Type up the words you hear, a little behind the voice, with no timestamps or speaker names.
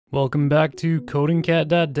Welcome back to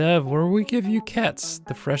CodingCat.dev, where we give you cats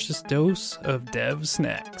the freshest dose of dev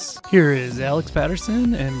snacks. Here is Alex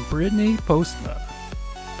Patterson and Brittany Postma.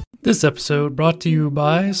 This episode brought to you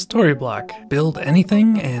by Storyblock. Build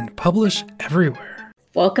anything and publish everywhere.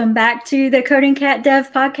 Welcome back to the Coding Cat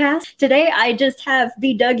Dev podcast. Today I just have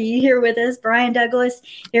B. Dougie here with us, Brian Douglas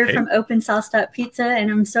here from OpenSauce.pizza,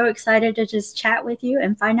 and I'm so excited to just chat with you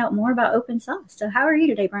and find out more about open sauce. So how are you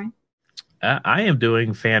today, Brian? I am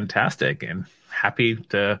doing fantastic and happy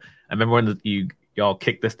to. I remember when y'all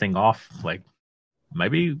kicked this thing off, like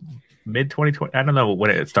maybe mid 2020. I don't know when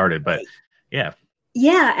it started, but yeah.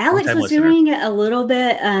 Yeah, Alex was doing it a little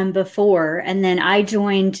bit before, and then I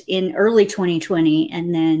joined in early 2020,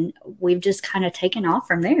 and then we've just kind of taken off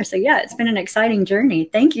from there. So yeah, it's been an exciting journey.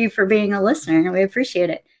 Thank you for being a listener, and we appreciate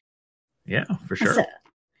it. Yeah, for sure. So,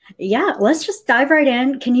 yeah, let's just dive right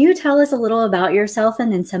in. Can you tell us a little about yourself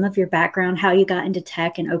and then some of your background, how you got into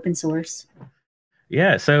tech and open source?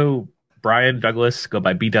 Yeah, so Brian Douglas, go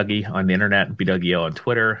by B Dougie on the internet, B Dougie on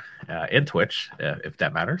Twitter and Twitch, if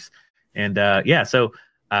that matters. And so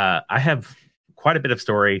I have quite a bit of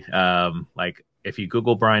story. Like if you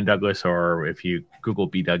Google Brian Douglas or if you Google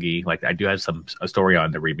B Dougie, like I do have a story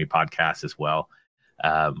on the README podcast as well.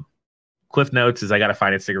 Cliff Notes is I got a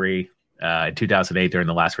finance degree in 2008 during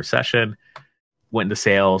the last recession, went into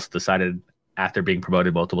sales, decided after being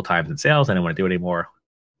promoted multiple times in sales, I didn't want to do it anymore.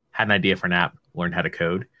 Had an idea for an app, learned how to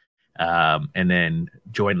code, and then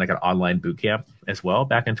joined like an online boot camp as well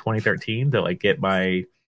back in 2013 to like get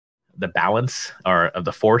the balance or of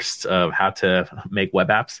the force of how to make web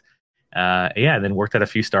apps. And then worked at a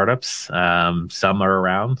few startups. Some are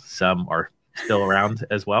around, some are still around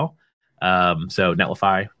as well. So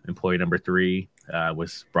Netlify, employee number 3,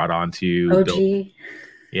 was brought on to build.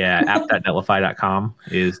 Yeah, app.netlify.com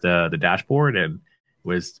is the dashboard, and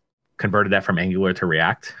was converted that from Angular to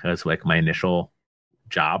React as like my initial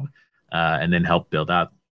job, and then helped build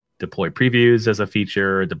out deploy previews as a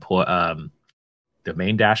feature, deploy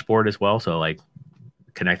domain dashboard as well. So like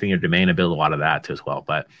connecting your domain and build a lot of that too as well.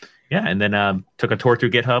 But yeah, and then took a tour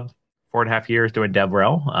through GitHub, 4.5 years doing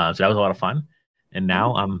DevRel. So that was a lot of fun. And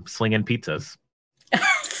now I'm slinging pizzas.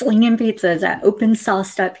 Slinging pizzas at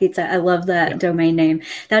OpenSauce.pizza. I love that domain name.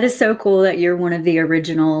 That is so cool that you're one of the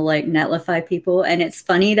original like Netlify people. And it's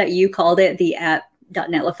funny that you called it the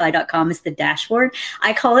app.netlify.com is the dashboard.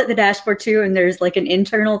 I call it the dashboard too. And there's like an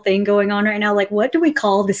internal thing going on right now. Like, what do we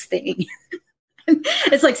call this thing?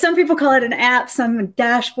 It's like some people call it an app, some a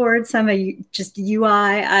dashboard, some just UI.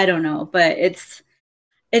 I don't know, but it's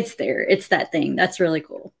there. It's that thing. That's really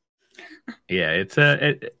cool. Yeah, it's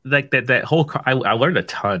like that whole. I learned a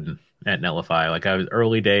ton at Netlify. Like I was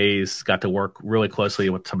early days, got to work really closely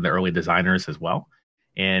with some of the early designers as well,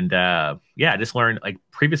 and I just learned like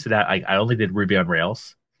previous to that, I only did Ruby on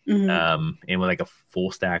Rails, and was like a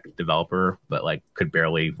full stack developer, but like could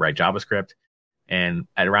barely write JavaScript. And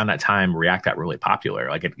at around that time, React got really popular.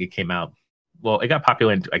 Like it came out. Well, it got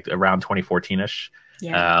popular in like around 2014ish,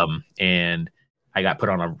 and I got put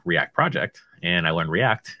on a React project. And I learned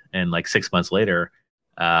React, and like 6 months later,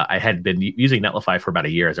 I had been using Netlify for about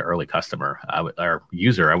a year as an early customer or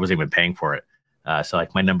user. I wasn't even paying for it, so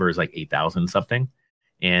like my number is like 8,000 something.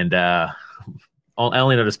 And I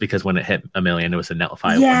only noticed because when it hit 1 million, it was a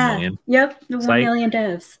Netlify 1 million. Yep, the 1 million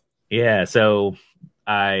devs. Yeah, so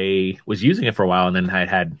I was using it for a while, and then I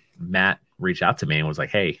had Matt reach out to me and was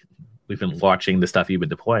like, "Hey, we've been watching the stuff you've been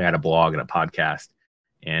deploying." I had a blog and a podcast,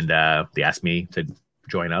 and they asked me to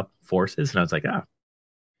join up forces, and I was like,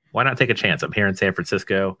 why not take a chance? I'm here in San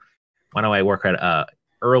Francisco. Why don't I work at a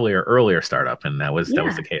earlier startup? And that was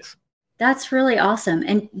the case. That's really awesome.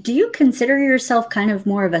 And do you consider yourself kind of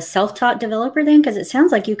more of a self-taught developer then? Because it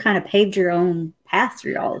sounds like you kind of paved your own path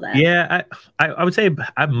through all of that. Yeah, I would say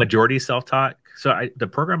I'm majority self-taught. So the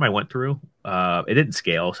program I went through, it didn't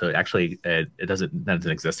scale, so actually it doesn't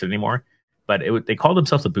exist anymore. But they called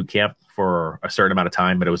themselves a boot camp for a certain amount of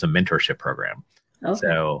time, but it was a mentorship program. Okay.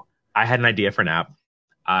 So I had an idea for an app.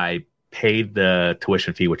 I paid the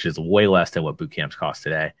tuition fee, which is way less than what boot camps cost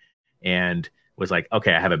today, and was like,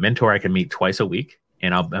 okay, I have a mentor I can meet twice a week,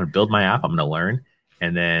 and I'm going to build my app. I'm going to learn,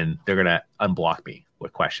 and then they're going to unblock me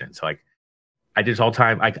with questions. So like I do this all the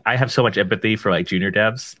time. I have so much empathy for like junior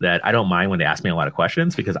devs that I don't mind when they ask me a lot of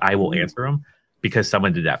questions because I will answer them because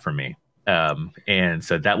someone did that for me. And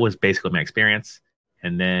so that was basically my experience.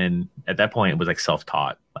 And then at that point, it was like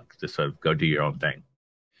self-taught, like just sort of go do your own thing.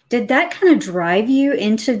 Did that kind of drive you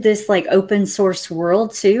into this like open source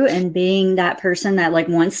world too, and being that person that like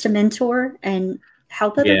wants to mentor and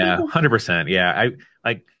help other people? 100%. Yeah, I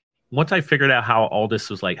like once I figured out how all this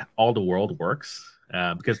was like all the world works,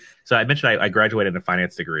 Because so I mentioned I graduated in a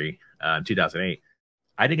finance degree in 2008.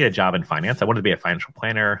 I didn't get a job in finance. I wanted to be a financial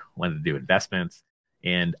planner, wanted to do investments,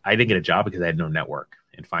 and I didn't get a job because I had no network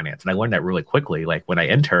in finance. And I learned that really quickly. Like when I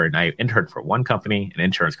interned for one company, an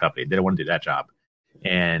insurance company. Didn't want to do that job,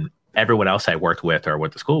 and everyone else I worked with or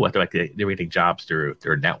went to school with, they were getting jobs through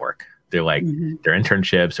their network. They're like their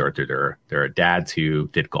internships or through their dads who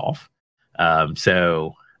did golf.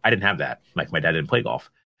 So I didn't have that. Like my dad didn't play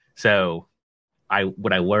golf. So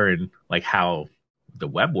when I learned like how the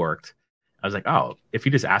web worked, I was like, oh, if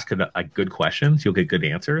you just ask good questions, you'll get good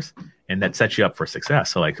answers, and that sets you up for success.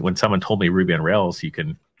 So like when someone told me Ruby on Rails, you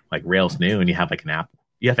can like Rails new, and you have like an app.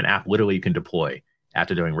 You have an app literally you can deploy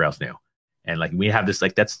after doing Rails new, and like we have this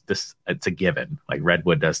like it's a given. Like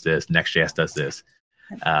Redwood does this, Next.js does this.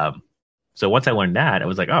 So once I learned that, I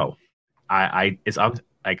was like, oh, I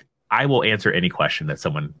will answer any question that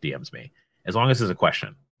someone DMs me as long as it's a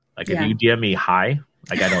question. Like if you DM me hi,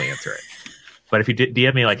 like I don't answer it. But if you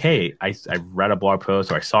DM me like, hey, I read a blog post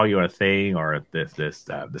or I saw you on a thing or this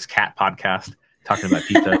cat podcast talking about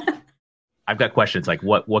pizza, I've got questions like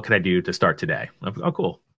what can I do to start today? I'm like, oh,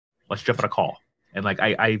 cool. Let's jump on a call. And like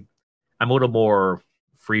I'm a little more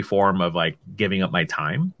free form of like giving up my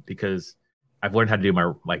time because I've learned how to do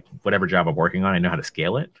my like whatever job I'm working on. I know how to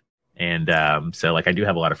scale it. And so like I do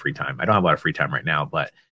have a lot of free time. I don't have a lot of free time right now,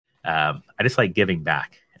 but I just like giving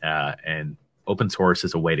back. And open source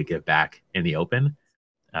is a way to give back in the open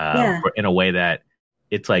in a way that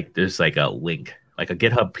it's like there's like a link, like a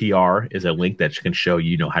GitHub PR is a link that can show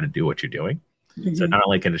you know how to do what you're doing. So not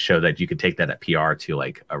only can it show that you can take that at PR to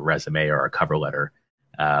like a resume or a cover letter,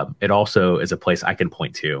 it also is a place I can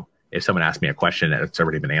point to if someone asks me a question that's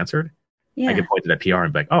already been answered. I can point to that PR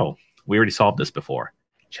and be like, oh, we already solved this before.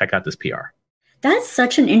 Check out this PR. That's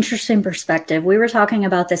such an interesting perspective. We were talking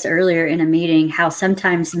about this earlier in a meeting, how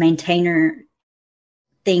sometimes maintainer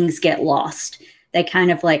things get lost. They kind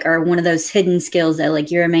of like are one of those hidden skills that like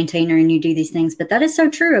you're a maintainer and you do these things. But that is so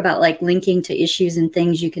true about like linking to issues and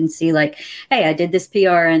things. You can see like, hey, I did this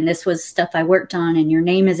PR and this was stuff I worked on and your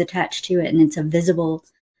name is attached to it and it's a visible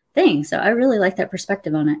thing. So I really like that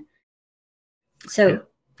perspective on it. So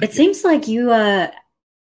it seems like you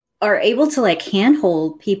are able to like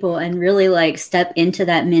handhold people and really like step into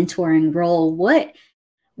that mentoring role. What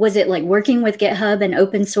was it like working with GitHub and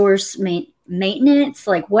open source maintenance?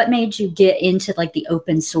 Like what made you get into like the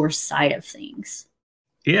open source side of things?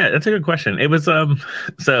 Yeah, that's a good question. It was so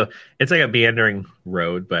it's like a meandering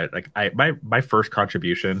road, but like my first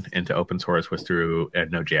contribution into open source was through a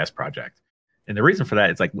Node.js project. And the reason for that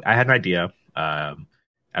is like I had an idea. I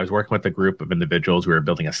was working with a group of individuals. We were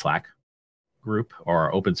building a Slack group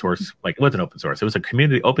or open source, like it wasn't open source. It was a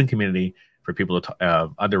community, open community for people to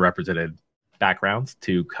underrepresented backgrounds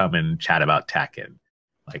to come and chat about tech and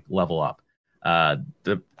like level up.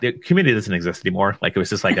 The community doesn't exist anymore. Like it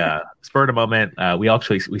was just like a spur of the moment.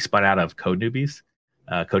 We spun out of Code Newbies.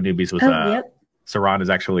 Code Newbies was Saran is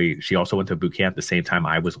actually, she also went to boot camp the same time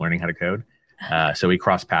I was learning how to code. So we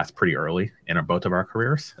crossed paths pretty early in both of our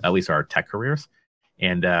careers, at least our tech careers.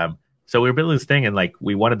 And so we were building this thing and like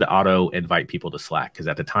we wanted to auto invite people to Slack because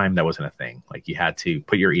at the time that wasn't a thing. Like you had to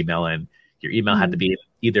put your email in. Your email had to be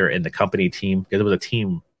either in the company team because it was a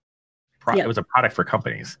team. It was a product for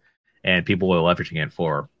companies, and people were leveraging it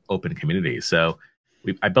for open communities. So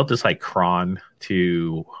I built this like cron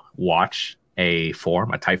to watch a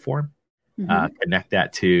form, a type form, connect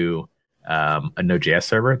that to a Node.js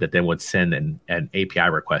server that then would send an API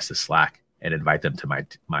request to Slack and invite them to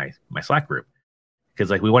my Slack group. Because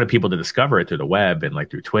like we wanted people to discover it through the web and like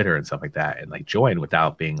through Twitter and stuff like that, and like join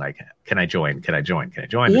without being like, "Can I join? Can I join? Can I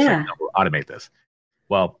join?" Yeah. Like, no, we'll automate this.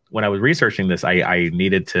 Well, when I was researching this, I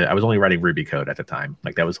needed to. I was only writing Ruby code at the time.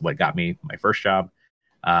 Like that was what got me my first job.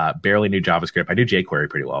 Barely knew JavaScript. I knew jQuery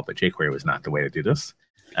pretty well, but jQuery was not the way to do this.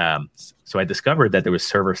 So I discovered that there was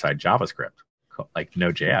server-side JavaScript, like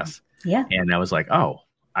Node.js. Yeah. And I was like, oh,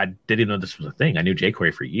 I didn't know this was a thing. I knew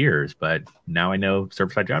jQuery for years, but now I know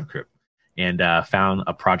server-side JavaScript. And found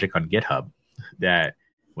a project on GitHub that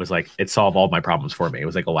was like, it solved all my problems for me. It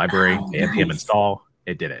was like a library, npm install,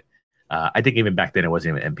 it did it. I think even back then it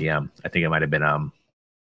wasn't even npm. I think it might have been,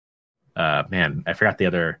 I forgot the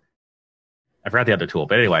other tool.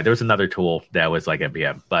 But anyway, there was another tool that was like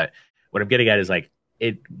npm. But what I'm getting at is like,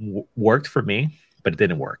 it worked for me, but it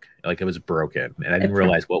didn't work. Like it was broken. And I didn't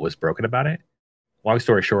realize what was broken about it. Long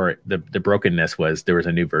story short, the brokenness was there was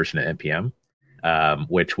a new version of npm,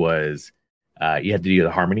 which was, you had to do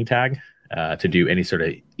the Harmony tag to do any sort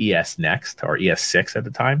of ES Next or ES6 at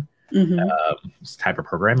the time type of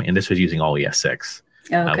programming. And this was using all ES6,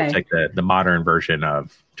 which is like the modern version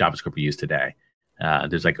of JavaScript we use today.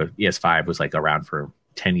 There's like ES5 was like around for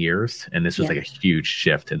 10 years, and this was like a huge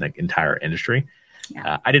shift in the entire industry.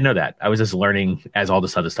 I didn't know that. I was just learning as all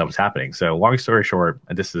this other stuff was happening. So long story short,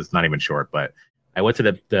 and this is not even short, but I went to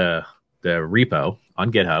the repo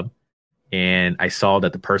on GitHub, and I saw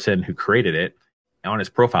that the person who created it, on his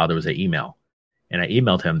profile, there was an email. And I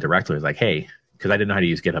emailed him directly. I was like, hey, because I didn't know how to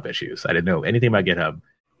use GitHub issues. I didn't know anything about GitHub.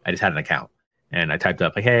 I just had an account. And I typed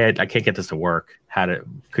up like, hey, I can't get this to work.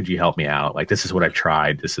 Could you help me out? Like, this is what I've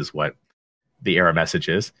tried. This is what the error message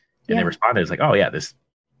is. And they responded, it's like, oh yeah,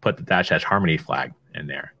 put the -- Harmony flag in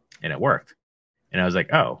there, and it worked. And I was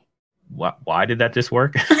like, oh, why did that just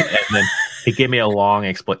work? And then he gave me a long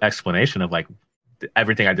explanation of like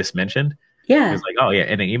everything I just mentioned. Yeah. He was like, oh yeah,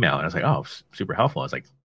 in an email. And I was like, oh, super helpful. I was like,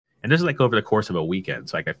 and this is like over the course of a weekend.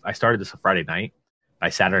 So like I started this on Friday night. By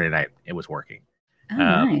Saturday night, it was working. Oh,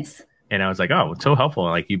 nice. And I was like, oh, it's so helpful.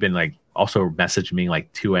 And like, you've been like also messaging me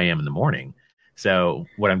like 2 a.m. in the morning. So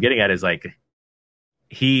what I'm getting at is like,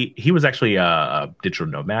 he was actually a digital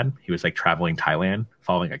nomad. He was like traveling Thailand,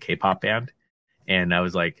 following a K-pop band. And I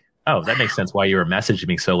was like, oh, that makes sense why you were messaging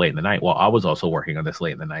me so late in the night. Well, I was also working on this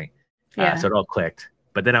late in the night. So it all clicked.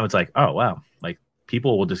 But then I was like, oh, wow. Like,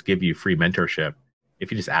 people will just give you free mentorship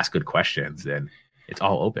if you just ask good questions, and it's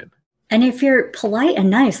all open. And if you're polite and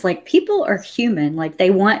nice, like, people are human, like, they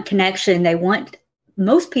want connection.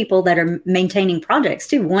 Most people that are maintaining projects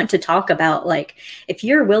too want to talk about, like, if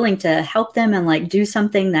you're willing to help them and like do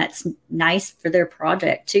something that's nice for their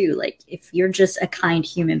project too, like if you're just a kind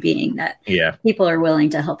human being, that people are willing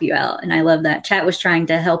to help you out. And I love that. Chat was trying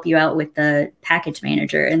to help you out with the package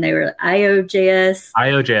manager, and they were IOJS.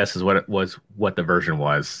 IOJS is what the version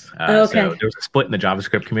was. So there was a split in the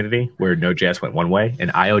JavaScript community where Node.js went one way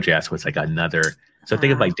and IOJS was like another. So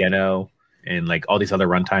think of like Deno and like all these other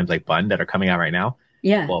runtimes like Bun that are coming out right now.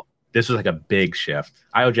 Yeah. Well, this was like a big shift.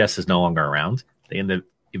 IOJS is no longer around. They ended up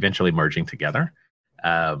eventually merging together.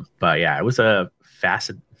 But yeah, it was a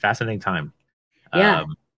fascinating time. Yeah.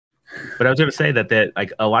 But I was going to say that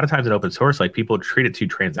like a lot of times in open source, like people treat it too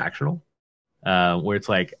transactional, where it's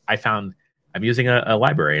like, I'm using a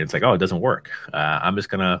library and it's like, oh, it doesn't work. I'm just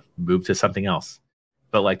going to move to something else.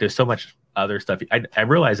 But like, there's so much other stuff. I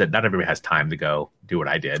realized that not everybody has time to go do what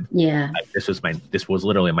I did. Yeah. This was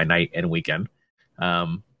literally my night and weekend.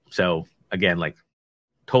 So again, like,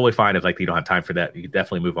 totally fine if like you don't have time for that. You can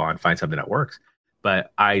definitely move on, find something that works.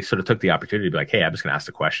 But I sort of took the opportunity to be like, hey, I'm just gonna ask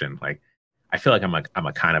the question. Like, I feel like I'm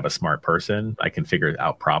a kind of a smart person. I can figure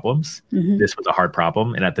out problems. Mm-hmm. This was a hard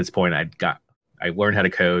problem, and at this point, I learned how to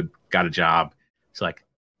code, got a job. So like,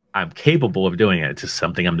 I'm capable of doing it. It's just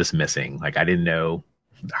something I'm just missing. Like, I didn't know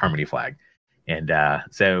the Harmony flag, and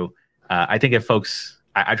so I think if folks,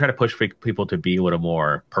 I try to push people to be a little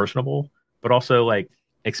more personable, but also like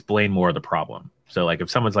explain more of the problem. So like if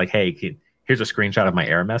someone's like, hey, here's a screenshot of my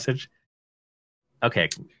error message. Okay,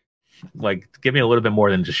 like give me a little bit more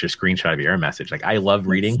than just your screenshot of your error message. Like, I love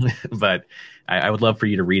reading, but I would love for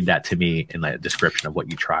you to read that to me in the description of what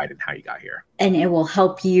you tried and how you got here. And it will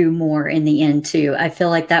help you more in the end too. I feel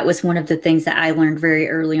like that was one of the things that I learned very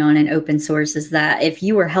early on in open source, is that if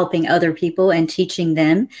you were helping other people and teaching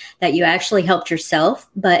them, that you actually helped yourself.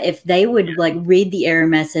 But if they would like read the error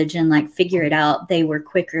message and like figure it out, they were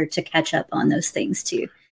quicker to catch up on those things too.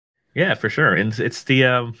 Yeah, for sure. And it's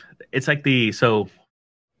like the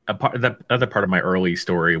other part of my early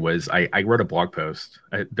story was I wrote a blog post.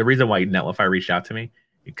 The reason why Netlify reached out to me,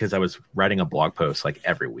 because I was writing a blog post like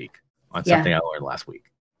every week on something I learned last week.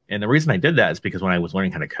 And the reason I did that is because when I was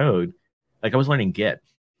learning how to code, like I was learning Git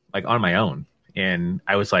like on my own. And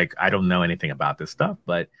I was like, I don't know anything about this stuff,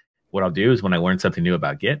 but what I'll do is when I learn something new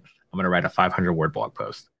about Git, I'm going to write a 500-word blog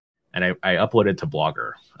post. And I uploaded to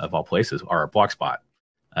Blogger of all places, or Blogspot.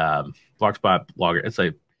 Blogger, it's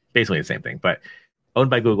like basically the same thing, but owned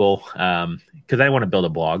by Google, because I want to build a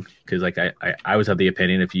blog, because like I always have the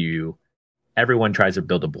opinion, everyone tries to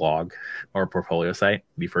build a blog or a portfolio site,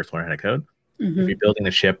 you first learn how to code. Mm-hmm. If you're building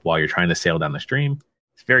the ship while you're trying to sail down the stream,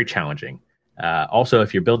 it's very challenging. Also,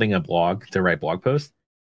 if you're building a blog to write blog posts,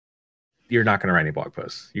 you're not going to write any blog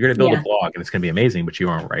posts. You're going to build a blog and it's going to be amazing, but you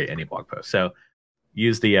won't write any blog posts. So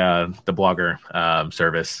use the Blogger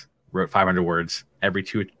service, wrote 500 words every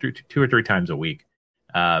two or three times a week.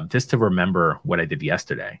 Just to remember what I did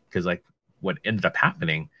yesterday. Because like what ended up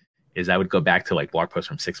happening is I would go back to like blog posts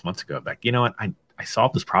from 6 months ago. Like, you know what? I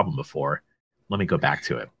solved this problem before. Let me go back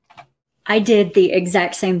to it. I did the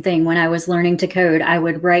exact same thing when I was learning to code. I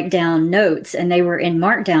would write down notes and they were in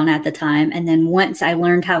Markdown at the time. And then once I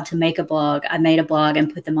learned how to make a blog, I made a blog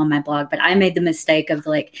and put them on my blog. But I made the mistake of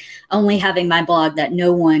like only having my blog that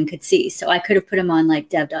no one could see. So I could have put them on like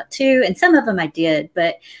dev.to, and some of them I did,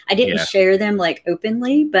 but I didn't share them like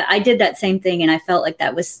openly. But I did that same thing. And I felt like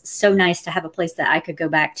that was so nice to have a place that I could go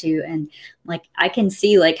back to. And like I can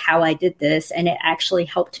see like how I did this. And it actually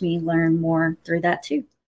helped me learn more through that too.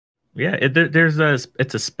 Yeah,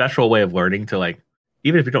 it's a special way of learning to like,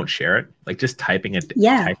 even if you don't share it, like just typing it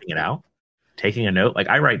out, taking a note. Like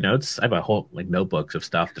I write notes. I have a whole like notebooks of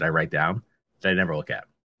stuff that I write down that I never look at,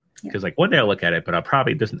 because like one day I'll look at it, but I'll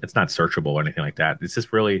probably it's not searchable or anything like that. It's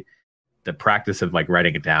just really the practice of like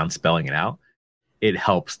writing it down, spelling it out. It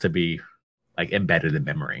helps to be like embedded in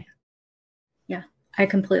memory. Yeah, I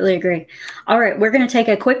completely agree. All right, we're going to take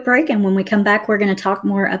a quick break, and when we come back, we're going to talk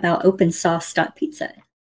more about OpenSauce.pizza.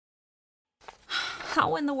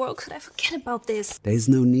 How in the world could I forget about this? There's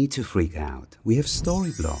no need to freak out. We have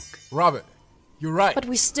Storyblock. Robert, you're right. But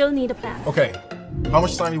we still need a plan. Okay, how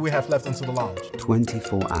much time do we have left until the launch?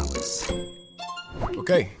 24 hours.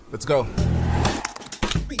 Okay, let's go.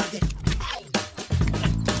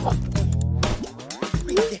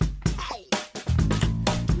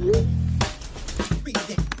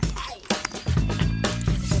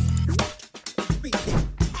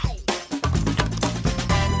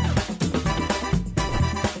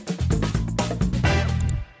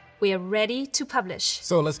 We are ready to publish.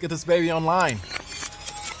 So let's get this baby online.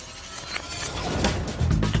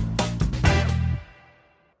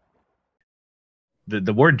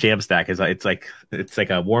 The word Jamstack is it's like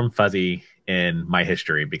a warm fuzzy in my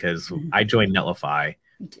history, because I joined Netlify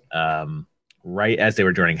right as they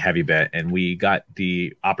were joining HeavyBit, and we got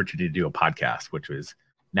the opportunity to do a podcast, which was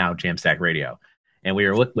now Jamstack Radio, and we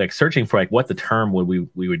were like searching for like what the term we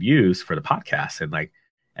would use for the podcast, and like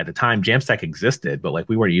at the time Jamstack existed, but like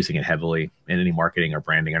we weren't using it heavily in any marketing or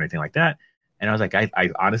branding or anything like that. And I was like, I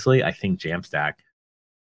honestly think Jamstack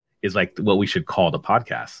is like what we should call the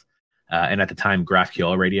podcast. And at the time,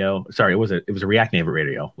 GraphQL Radio, sorry, it was a React Native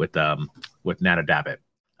radio with Nana Dabbit.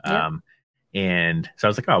 And so I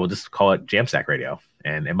was like, oh, we'll just call it Jamstack Radio,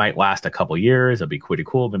 and it might last a couple years. It'll be pretty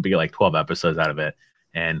cool. Maybe get like 12 episodes out of it,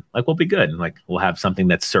 and like we'll be good. And like we'll have something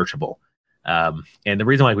that's searchable. And the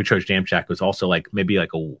reason why we chose Jamstack was also like maybe like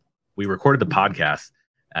we recorded the podcast,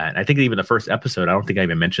 and I think even the first episode, I don't think I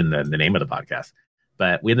even mentioned the name of the podcast,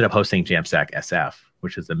 but we ended up hosting Jamstack SF,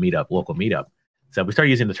 which is the local meetup. So we started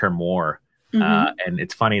using the term more, and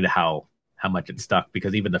it's funny how much it stuck,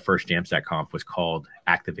 because even the first Jamstack conf was called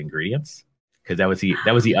Active Ingredients, because that was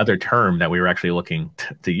the other term that we were actually looking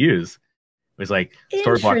to use. It was like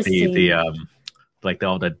Storyblock,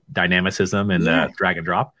 all the dynamicism and the drag and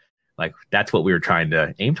drop. Like that's what we were trying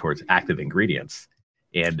to aim towards, active ingredients.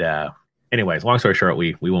 And anyways, long story short,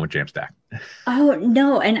 we went with Jamstack. Oh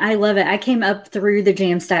no, and I love it. I came up through the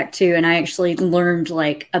Jamstack too, and I actually learned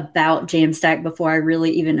like about Jamstack before I really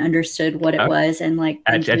even understood what it was. And like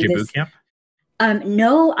at your boot camp?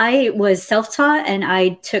 No, I was self-taught, and I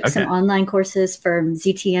took some online courses from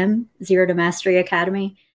ZTM, Zero to Mastery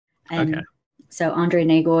Academy. And so Andre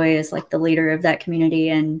Nagoy is like the leader of that community,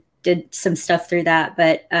 and did some stuff through that.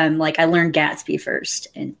 But like I learned Gatsby first.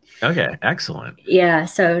 And excellent. Yeah,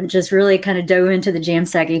 so just really kind of dove into the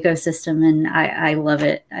Jamstack ecosystem, and I love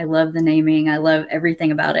it. I love the naming. I love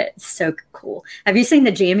everything about it. It's so cool. Have you seen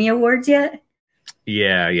the Jammy Awards yet?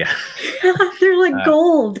 Yeah. They're like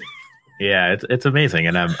gold. Yeah, it's amazing,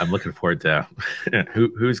 and I'm looking forward to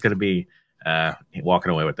who's going to be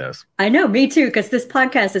walking away with those. I know, me too, because this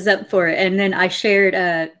podcast is up for it. And then I shared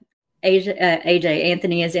AJ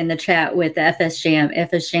Anthony is in the chat with the FS Jam.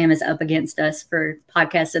 FS Jam is up against us for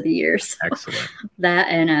podcast of the year. So excellent. That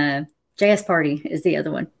and JS Party is the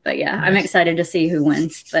other one. But yeah, nice. I'm excited to see who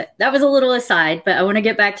wins. But that was a little aside, but I want to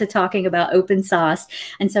get back to talking about open sauce.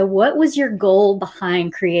 And so what was your goal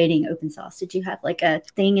behind creating open sauce? Did you have like a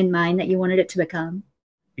thing in mind that you wanted it to become?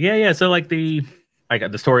 Yeah. So like the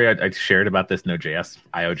story I shared about this Node.js,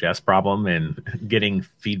 IOJS problem and getting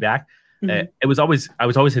feedback. I was always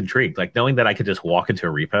intrigued, like knowing that I could just walk into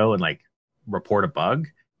a repo and like report a bug.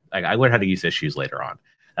 Like I learned how to use issues later on,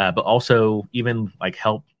 but also even like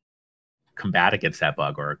help combat against that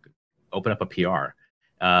bug or open up a PR.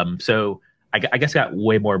 So I guess I got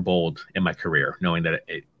way more bold in my career, knowing that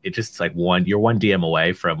it just like you're one DM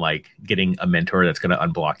away from like getting a mentor that's going to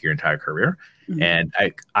unblock your entire career. And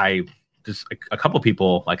I just a couple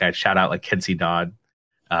people, like I'd shout out like Kenzie Dodd,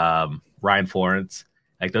 Ryan Florence.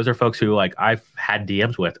 Like those are folks who like I've had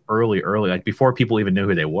DMs with early, like before people even knew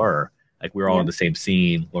who they were. Like we were all in the same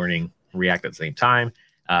scene, learning React at the same time.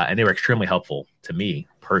 And they were extremely helpful to me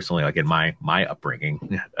personally, like in my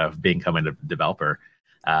upbringing of becoming a developer.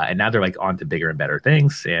 And now they're like on to bigger and better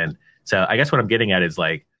things. And so I guess what I'm getting at is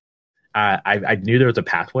like, I knew there was a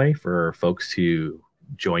pathway for folks to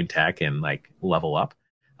join tech and like level up.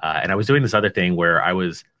 And I was doing this other thing where I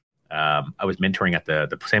was mentoring at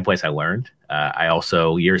the same place I learned. I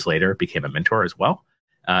also years later became a mentor as well.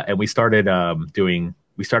 And I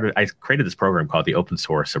created this program called the Open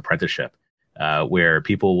Source Apprenticeship, where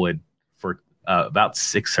people would, for about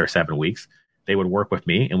 6 or 7 weeks, they would work with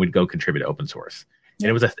me and we'd go contribute to open source. And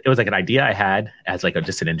it was like an idea I had as like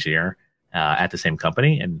just an engineer at the same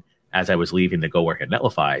company. And as I was leaving to go work at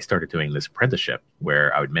Netlify, I started doing this apprenticeship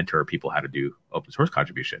where I would mentor people how to do open source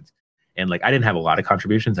contributions. And like, I didn't have a lot of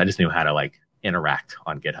contributions. I just knew how to like interact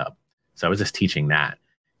on GitHub. So I was just teaching that.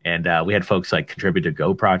 And we had folks like contribute to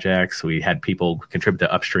Go projects. We had people contribute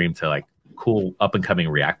to Upstream to like cool up and coming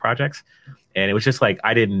React projects. And it was just like,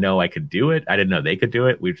 I didn't know I could do it. I didn't know they could do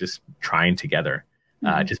it. We were just trying together,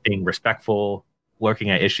 just being respectful,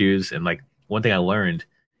 looking at issues. And like, one thing I learned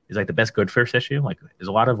is like the best good first issue. Like there's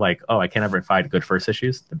a lot of like, oh, I can't ever find good first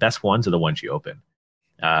issues. The best ones are the ones you open.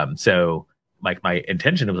 So like my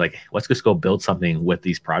intention was like, let's just go build something with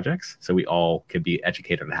these projects so we all can be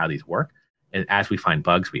educated on how these work. And as we find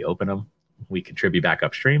bugs, we open them, we contribute back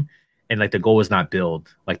upstream. And like the goal is not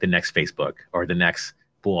build like the next Facebook or the next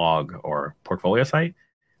blog or portfolio site.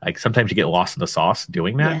 Like sometimes you get lost in the sauce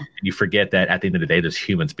doing that. And you forget that at the end of the day, there's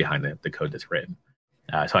humans behind the code that's written.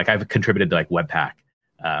 So like I've contributed to like Webpack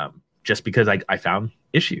just because I found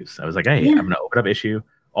issues. I was like, hey, I'm going to open up issue.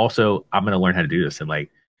 Also, I'm going to learn how to do this. And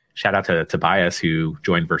like, shout out to Tobias who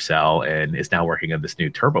joined Vercel and is now working on this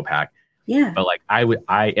new TurboPack. Yeah. But like I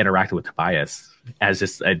interacted with Tobias as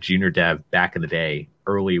just a junior dev back in the day,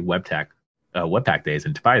 early Webpack days.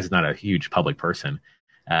 And Tobias is not a huge public person.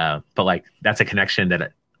 But like that's a connection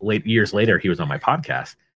that years later he was on my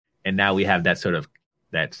podcast. And now we have that sort of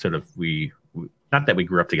we not that we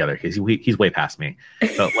grew up together because he's way past me.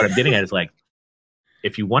 But what I'm getting at is like,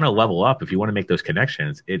 if you want to level up, if you want to make those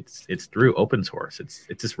connections, it's through open source. It's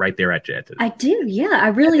just right there at Jet. I do. Yeah. I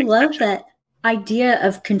really love that idea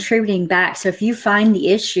of contributing back. So if you find the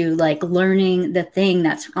issue, like learning the thing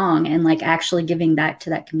that's wrong and like actually giving back to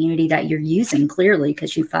that community that you're using clearly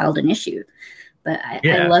because you filed an issue. But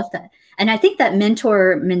I love that. And I think that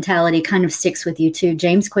mentor mentality kind of sticks with you too.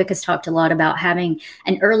 James Quick has talked a lot about having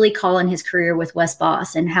an early call in his career with Wes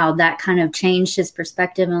Bos and how that kind of changed his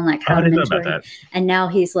perspective on like how to mentor. And now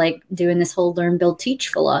he's like doing this whole learn, build, teach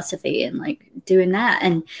philosophy and like doing that.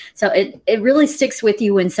 And so it really sticks with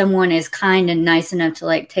you when someone is kind and nice enough to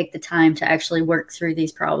like take the time to actually work through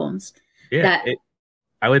these problems. Yeah.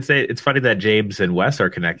 I would say it's funny that James and Wes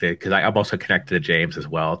are connected because I'm also connected to James as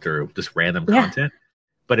well through just random content.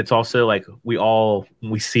 But it's also like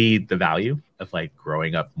we see the value of like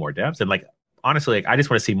growing up more devs. And like, honestly, like I just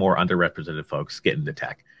want to see more underrepresented folks get into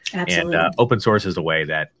tech. Absolutely. And open source is a way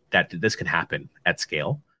that this can happen at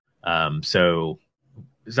scale. Going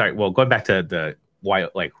back to the why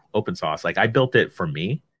like open source, like I built it for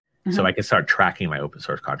me so I could start tracking my open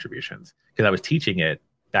source contributions because I was teaching it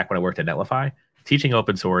back when I worked at Netlify, teaching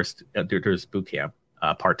open source there's boot camp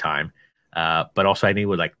part-time. But also I need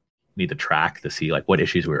to track to see like what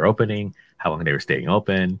issues we were opening, how long they were staying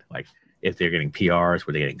open, like if they're getting PRs,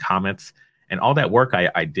 were they getting comments, and all that work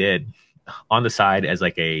I did on the side as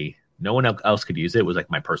like no one else could use it. It was like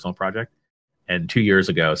my personal project. And 2 years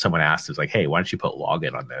ago, someone asked, "Is like, hey, why don't you put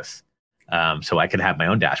login on this so I can have my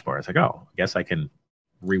own dashboard?" I was like, "Oh, I guess I can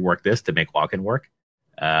rework this to make login work."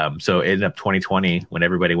 So it ended up 2020 when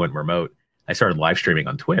everybody went remote. I started live streaming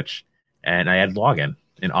on Twitch, and I had login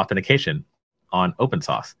and authentication on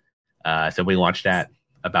OpenSauce. So we launched that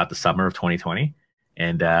about the summer of 2020,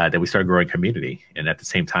 and then we started growing community. And at the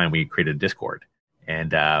same time, we created a Discord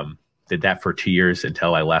and did that for 2 years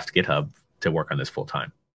until I left GitHub to work on this full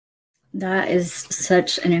time. That is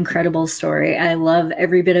such an incredible story. I love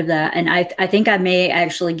every bit of that. And I think I may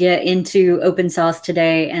actually get into OpenSauce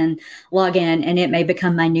today and log in, and it may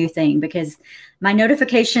become my new thing because my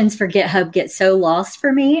notifications for GitHub get so lost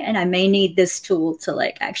for me. And I may need this tool to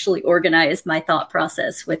like actually organize my thought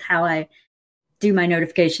process with how I do my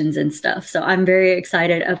notifications and stuff. So I'm very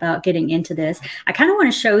excited about getting into this. I kind of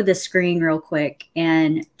want to show the screen real quick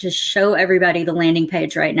and just show everybody the landing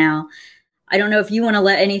page right now. I don't know if you want to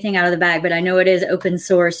let anything out of the bag, but I know it is open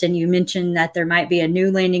source, and you mentioned that there might be a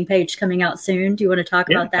new landing page coming out soon. Do you want to talk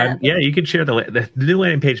about that? You can share the new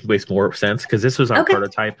landing page makes more sense because this was our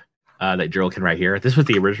prototype that Gerald can write here. This was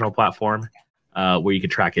the original platform where you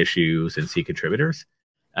could track issues and see contributors.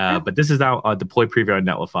 But this is now a deploy preview on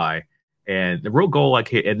Netlify. And the real goal,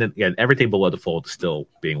 like, and then again, everything below the fold is still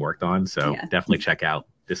being worked on. So definitely check out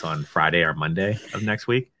this on Friday or Monday of next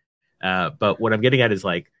week. But what I'm getting at is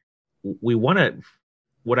like, we want to,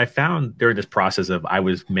 what I found during this process of I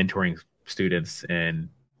was mentoring students and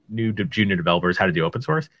new junior developers how to do open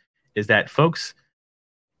source is that folks,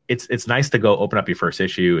 it's nice to go open up your first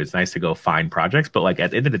issue. It's nice to go find projects, but like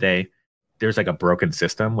at the end of the day, there's like a broken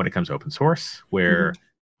system when it comes to open source where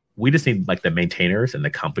we just need like the maintainers and the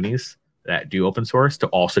companies that do open source to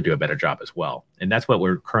also do a better job as well. And that's what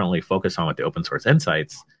we're currently focused on with the Open Source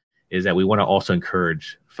Insights, is that we want to also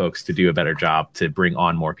encourage folks to do a better job to bring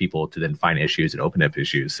on more people to then find issues and open up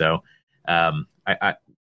issues. So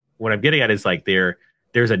what I'm getting at is like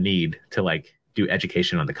there's a need to like do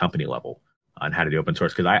education on the company level on how to do open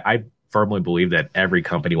source. Because I firmly believe that every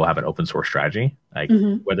company will have an open source strategy, like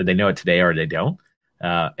whether they know it today or they don't.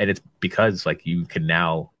 And it's because like you can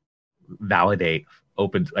now validate you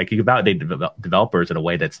can validate developers in a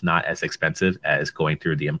way that's not as expensive as going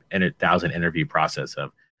through the 1,000 interview process of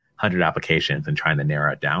 100 applications and trying to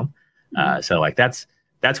narrow it down. So like that's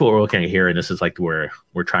what we're looking at here. And this is like where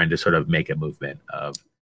we're trying to sort of make a movement of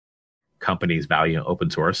companies valuing open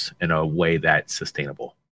source in a way that's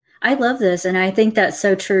sustainable. I love this. And I think that's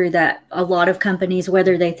so true that a lot of companies,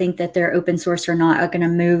 whether they think that they're open source or not, are going to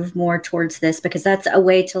move more towards this, because that's a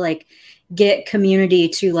way to like get community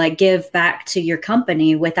to like give back to your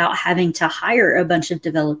company without having to hire a bunch of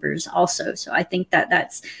developers also. So I think that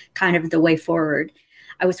that's kind of the way forward.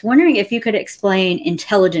 I was wondering if you could explain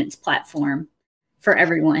intelligence platform for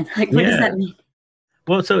everyone. Like, what does that mean?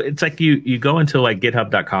 Well, so it's like you go into like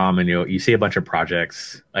github.com and you see a bunch of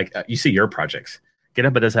projects, like you see your projects.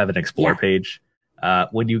 GitHub does have an explore page.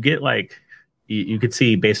 When you get like, you could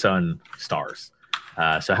see based on stars.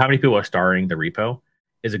 So how many people are starring the repo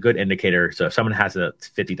is a good indicator. So if someone has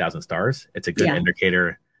 50,000 stars, it's a good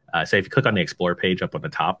indicator. So if you click on the explore page up on the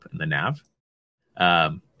top in the nav,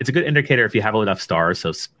 it's a good indicator if you have enough stars.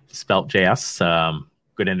 So Svelte.js,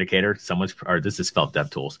 good indicator. This is Svelte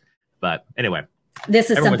DevTools. But anyway. This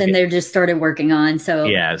is something they just started working on. So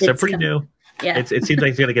so pretty new. Yeah, it seems like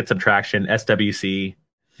it's going to get some traction. SWC,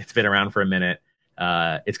 it's been around for a minute.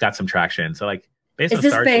 It's got some traction. So like, is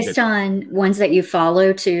this based on ones that you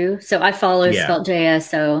follow too? So I follow Svelte.js.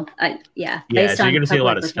 So so you're going to see a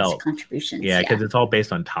lot of Svelte contributions. Yeah, because it's all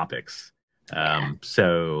based on topics.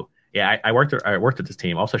 So I worked with this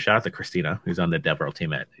team. Also, shout out to Christina, who's on the DevRel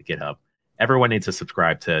team at GitHub. Everyone needs to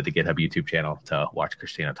subscribe to the GitHub YouTube channel to watch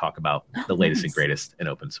Christina talk about the latest and greatest in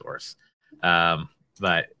open source.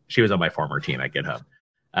 But she was on my former team at GitHub.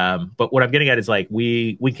 But what I'm getting at is like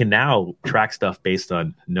we can now track stuff based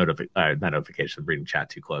on not notifications, reading chat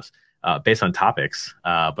too close, based on topics,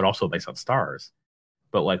 but also based on stars.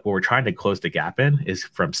 But like what we're trying to close the gap in is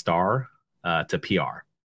from star to PR.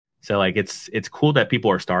 So like it's cool that people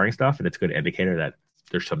are starring stuff, and it's a good indicator that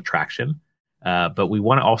there's some traction. But we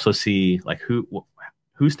want to also see like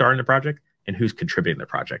who's starting the project and who's contributing to the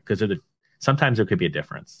project, because sometimes there could be a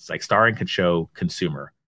difference. It's like starring could show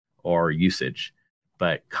consumer or usage,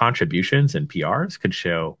 but contributions and PRs could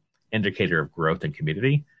show indicator of growth and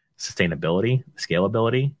community, sustainability,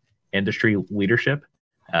 scalability, industry leadership.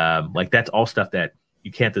 Like that's all stuff that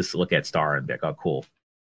you can't just look at star and be like, oh, cool,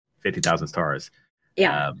 50,000 stars.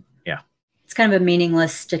 Yeah. It's kind of a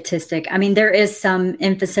meaningless statistic. I mean, there is some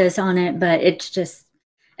emphasis on it, but it's just,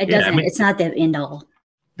 it's not the end all.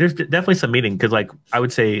 There's definitely some meaning, because like I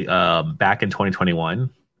would say back in 2021,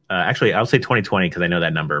 actually I would say 2020 because I know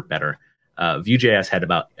that number better. Vue.js had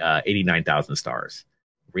about 89,000 stars.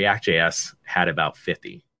 React.js had about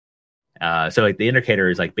 50. So like the indicator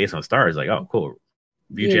is like based on stars, like, oh, cool.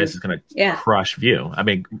 Vue.js is going to crush Vue. I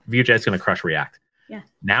mean, Vue.js is going to crush React. Yeah.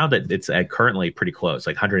 Now that it's currently pretty close,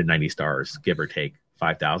 like 190 stars, give or take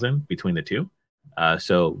 5,000 between the two.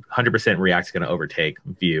 So 100% React is going to overtake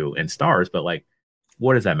Vue in stars, but like,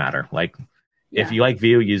 what does that matter? Like, if you like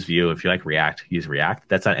Vue, use Vue. If you like React, use React.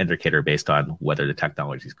 That's an indicator based on whether the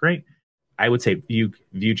technology is great. I would say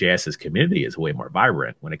Vue.js's community is way more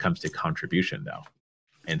vibrant when it comes to contribution, though,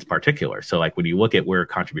 in particular. So like when you look at where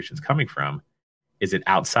contribution is coming from, is it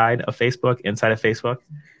outside of Facebook, inside of Facebook?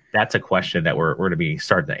 That's a question that we're going to be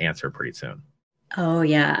starting to answer pretty soon. Oh,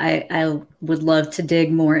 yeah. I would love to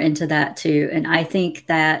dig more into that, too. And I think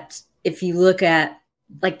that if you look at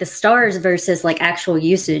like the stars versus like actual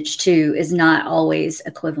usage, too, is not always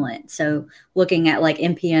equivalent. So looking at like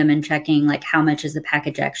NPM and checking like how much is the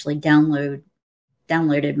package actually downloaded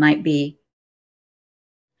might be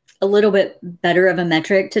a little bit better of a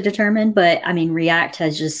metric to determine. But I mean, React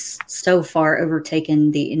has just so far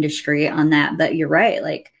overtaken the industry on that. But you're right.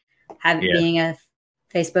 Like being a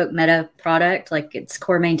Facebook Meta product. Like its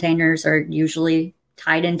core maintainers are usually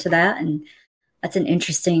tied into that, and that's an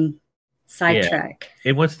interesting sidetrack.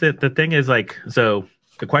 And what's the thing is like, so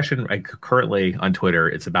the question like currently on Twitter,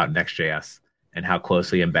 it's about Next.js and how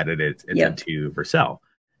closely embedded it's into Vercel.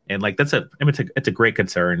 And like it's a great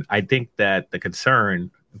concern. I think that the concern,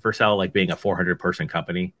 Vercel like being a 400 person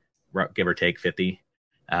company, give or take 50,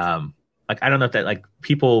 like I don't know if that like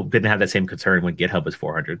people didn't have that same concern when GitHub was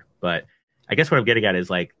 400, but I guess what I'm getting at is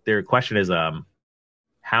like their question is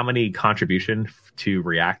how many contribution to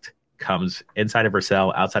React comes inside of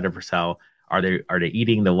Vercel, outside of Vercel? Are they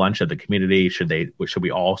eating the lunch of the community? Should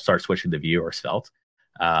we all start switching to Vue or Svelte?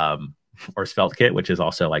 Or SvelteKit, which is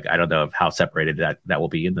also like I don't know how separated that will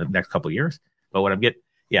be in the next couple of years. But what I'm getting,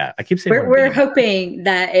 I keep saying we're hoping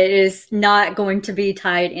that it is not going to be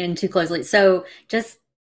tied in too closely. So just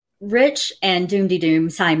Rich and Doom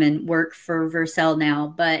Simon work for Vercel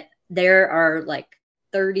now, but there are like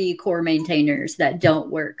 30 core maintainers that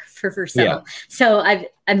don't work for Vercel. Yeah. So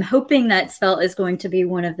I'm hoping that Svelte is going to be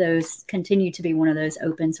continue to be one of those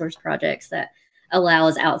open source projects that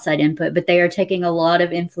allows outside input, but they are taking a lot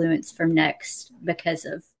of influence from Next because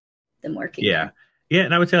of them working. Yeah.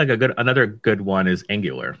 And I would say like another good one is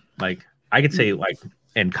Angular. Like I could say like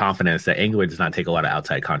in confidence that Angular does not take a lot of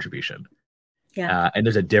outside contribution. Yeah. And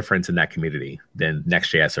there's a difference in that community than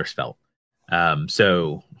Next.js or Svelte.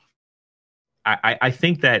 So I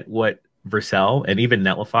think that what Vercel and even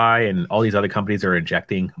Netlify and all these other companies are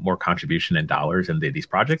injecting more contribution and dollars into these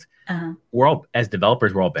projects. We're all, as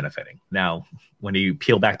developers, we're all benefiting. Now, when you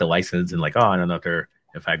peel back the license and like, oh, I don't know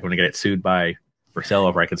if I'm going to get it sued by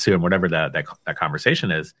Vercel or I can sue them, whatever that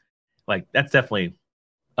conversation is, like that's definitely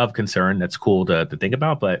of concern. That's cool to think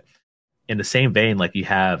about. But in the same vein, like you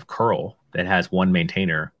have curl that has one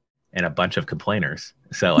maintainer and a bunch of complainers.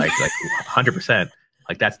 So like 100%,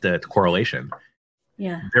 like that's the correlation.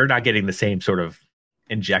 Yeah, they're not getting the same sort of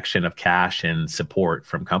injection of cash and support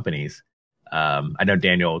from companies. I know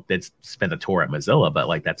Daniel did spend a tour at Mozilla, but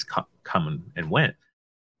like that's come and went.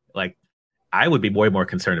 Like I would be way more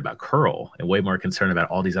concerned about curl and way more concerned about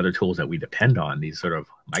all these other tools that we depend on, these sort of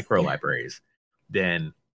micro libraries,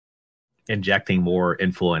 than injecting more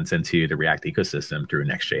influence into the React ecosystem through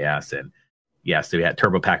Next.js. And yes,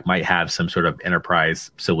 TurboPack might have some sort of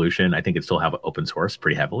enterprise solution. I think it still have open source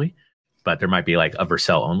pretty heavily, but there might be like a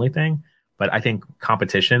Vercel only thing. But I think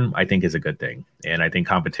competition, is a good thing. And I think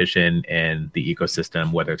competition in the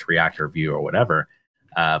ecosystem, whether it's React or Vue or whatever,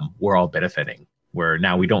 we're all benefiting. Where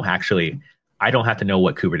now I don't have to know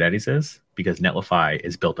what Kubernetes is because Netlify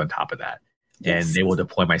is built on top of that. Yes. And they will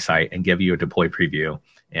deploy my site and give you a deploy preview.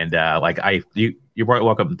 And you weren't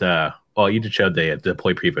welcome to, you just showed the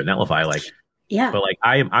deploy preview at Netlify. Like, yeah. But like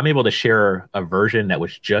I'm able to share a version that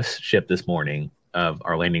was just shipped this morning of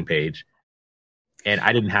our landing page. And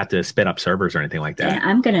I didn't have to spin up servers or anything like that. Yeah,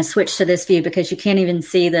 I'm going to switch to this view because you can't even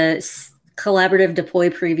see the collaborative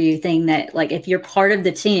deploy preview thing that like if you're part of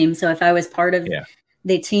the team. So if I was part of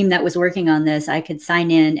the team that was working on this, I could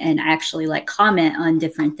sign in and actually like comment on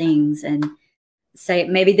different things and say,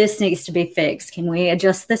 maybe this needs to be fixed. Can we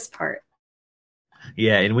adjust this part?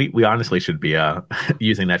 Yeah. And we honestly should be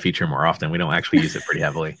using that feature more often. We don't actually use it pretty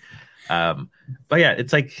heavily. But yeah,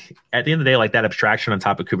 it's like at the end of the day, like that abstraction on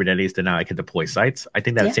top of Kubernetes to now I can deploy sites. I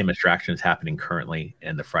think that same abstraction is happening currently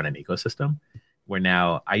in the front end ecosystem, where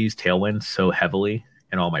now I use Tailwind so heavily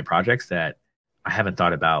in all my projects that I haven't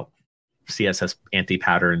thought about CSS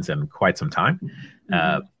anti-patterns in quite some time,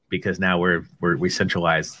 because now we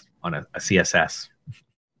centralize on a CSS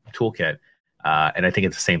toolkit, and I think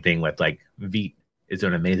it's the same thing with like Vite is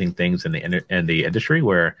doing amazing things in the industry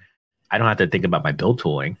where I don't have to think about my build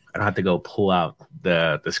tooling. I don't have to go pull out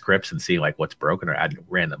the scripts and see like what's broken or add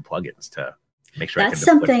random plugins to make sure. That's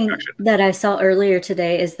something that I saw earlier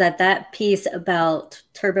today is that piece about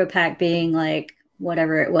TurboPack being like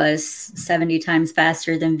whatever it was 70 times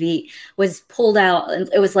faster than Vite was pulled out.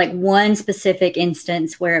 It was like one specific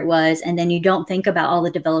instance where it was, and then you don't think about all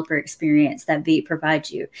the developer experience that Vite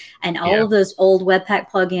provides you. And all of those old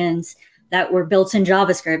Webpack plugins that were built in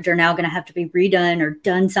JavaScript are now going to have to be redone or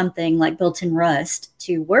done something like built in Rust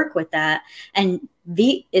to work with that. And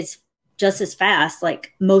Vite is just as fast,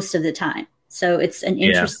 like most of the time. So it's an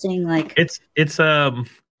interesting, like it's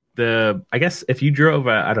I guess if you drove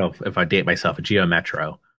I don't know if I date myself, a Geo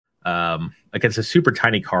Metro, like it's a super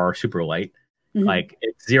tiny car, super light, like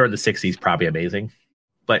it's 0 to 60 is probably amazing,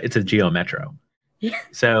 but it's a Geo Metro. Yeah.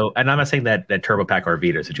 So, and I'm not saying that TurboPack or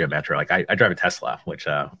Vite is a Geo Metro. Like I drive a Tesla, which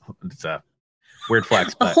it's a weird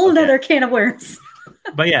flex. A whole other can of worms.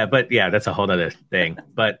 but yeah, that's a whole other thing.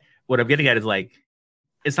 But what I'm getting at is like,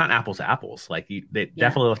 it's not apples to apples. Like they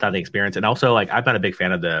definitely left out the experience. And also like, I'm not a big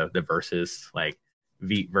fan of the versus like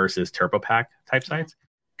Veet versus TurboPack type sites.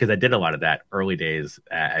 Because I did a lot of that early days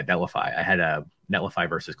at Netlify. I had a Netlify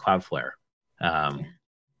versus Cloudflare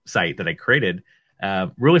site that I created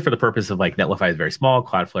really for the purpose of like Netlify is very small.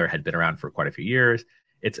 Cloudflare had been around for quite a few years.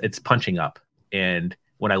 It's punching up. And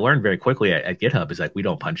what I learned very quickly at GitHub is like, we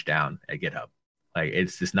don't punch down at GitHub. Like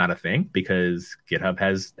it's just not a thing because GitHub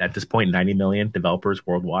has at this point 90 million developers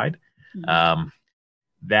worldwide.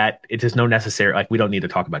 That it's just no necessary, like we don't need to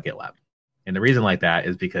talk about GitLab. And the reason like that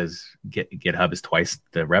is because GitHub is twice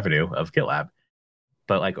the revenue of GitLab.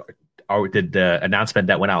 But like, did the announcement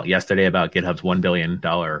that went out yesterday about GitHub's $1 billion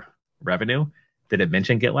revenue, did it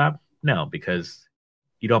mention GitLab? No, because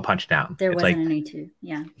you don't punch down. There it's wasn't like, any to,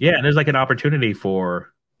 yeah. Yeah, and there's like an opportunity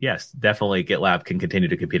for, yes, definitely GitLab can continue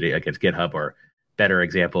to compete against GitHub, or better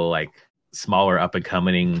example, like smaller up and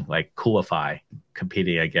coming like Coolify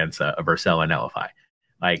competing against a Vercel and Netlify.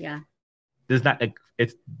 Like, there's not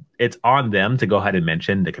it's on them to go ahead and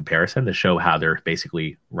mention the comparison to show how they're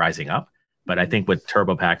basically rising up. But I think with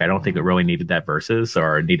TurboPack, I don't think it really needed that versus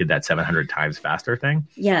or needed that 700 times faster thing.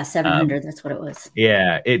 Yeah, 700. That's what it was.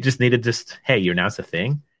 Yeah, it just needed hey, you announced a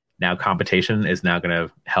thing. Now competition is now going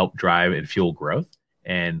to help drive and fuel growth.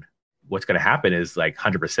 And what's going to happen is like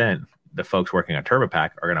 100% the folks working on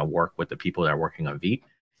TurboPack are going to work with the people that are working on Veet.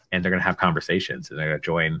 And they're going to have conversations and they're going to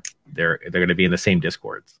join. They're going to be in the same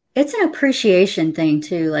Discords. It's an appreciation thing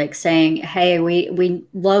too, like saying, "Hey, we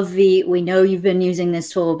love Veet. We know you've been using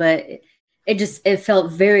this tool, but it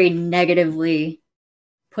felt very negatively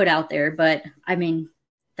put out there." But I mean,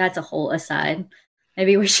 that's a whole aside.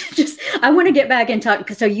 Maybe we should I want to get back and talk.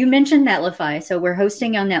 So you mentioned Netlify. So we're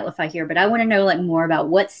hosting on Netlify here, but I want to know like more about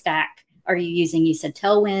what stack are you using? You said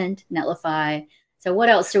Tailwind, Netlify. So what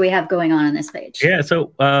else do we have going on this page? Yeah,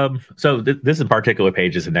 so this in particular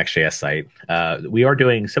page is a Next.js site. We are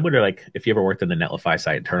doing similar to like if you ever worked on the Netlify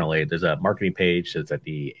site internally, there's a marketing page that's at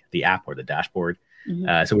the app or the dashboard.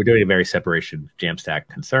 So we're doing a very separation Jamstack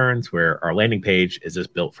concerns where our landing page is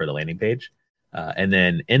just built for the landing page. And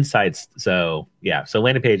then insights, so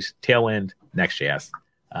landing page, Tailwind, Next.js.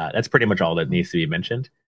 That's pretty much all that needs to be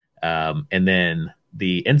mentioned. And then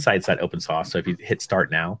the insights at open source. So if you hit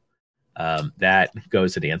start now, that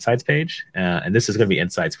goes to the insights page. And this is going to be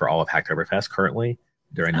insights for all of Hacktoberfest currently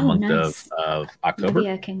during the month of October.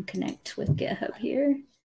 Maybe I can connect with GitHub here.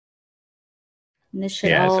 And this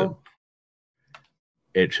should so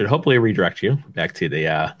it should hopefully redirect you back to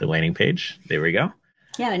the landing page. There we go.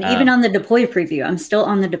 Yeah, and even on the deploy preview, I'm still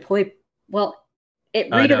on the deploy. Well, it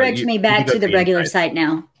redirects me back to the regular site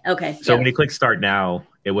now. Okay. So when you click start now,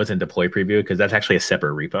 it wasn't deploy preview because that's actually a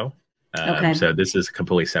separate repo. So this is a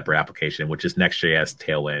completely separate application, which is Next.js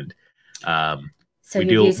Tailwind. So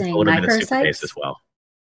we you're using microsites as well.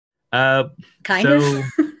 Kind of.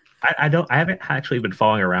 I haven't actually been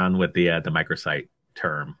following around with the microsite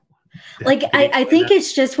term. Like I think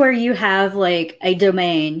it's just where you have like a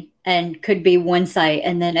domain and could be one site,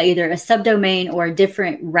 and then either a subdomain or a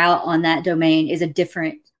different route on that domain is a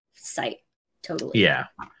different site. Totally. Yeah.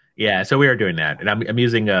 So we are doing that, and I'm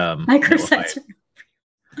using microsites.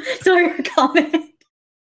 Sorry for comment.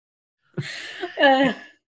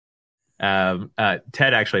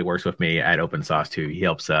 Ted actually works with me at Open Source too. He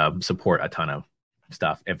helps support a ton of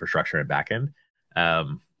stuff, infrastructure and backend.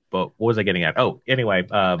 But what was I getting at? Oh, anyway,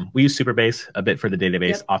 we use Superbase a bit for the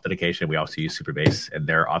database authentication. We also use Superbase and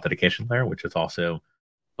their authentication layer, which is also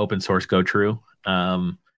open source Go True.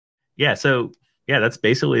 That's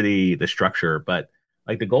basically the structure. But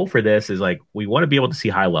like the goal for this is like we want to be able to see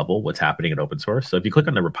high level what's happening in open source. So if you click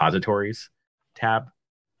on the repositories tab,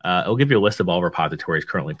 it'll give you a list of all repositories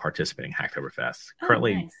currently participating in Hacktoberfest.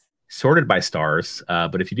 Currently sorted by stars,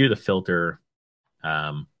 but if you do the filter,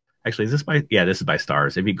 actually, is this by? Yeah, this is by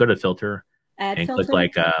stars. If you go to filter click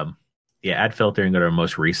like add filter and go to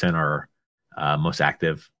most recent or most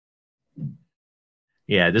active.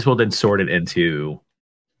 Yeah, this will then sort it into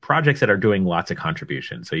projects that are doing lots of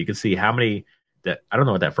contributions. So you can see how many. I don't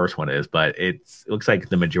know what that first one is, but it looks like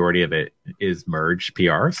the majority of it is merged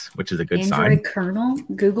PRs, which is a good sign. Android kernel,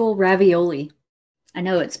 Google Ravioli. I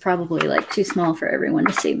know it's probably like too small for everyone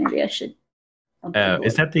to see. Maybe I should.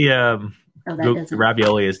 Is that the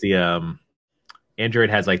Ravioli? Is the Android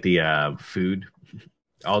has like the food,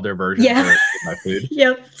 all their versions are my food.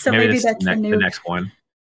 Yep. So maybe that's the next one.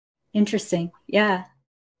 Interesting. Yeah.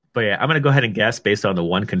 But yeah, I'm gonna go ahead and guess based on the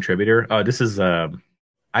one contributor. Oh, this is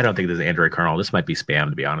I don't think this is Android kernel. This might be spam,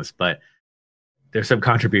 to be honest, but there's some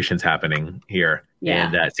contributions happening here. Yeah.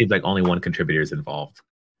 And it seems like only one contributor is involved.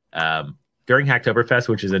 During Hacktoberfest,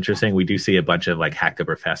 which is interesting, we do see a bunch of like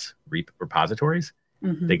Hacktoberfest repositories.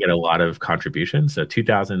 they get a lot of contributions. So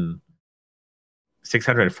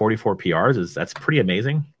 2,644 PRs that's pretty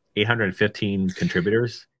amazing. 815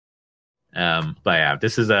 contributors. But yeah,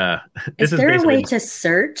 this is Is there a way to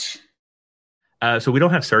search? So we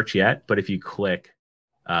don't have search yet, but if you click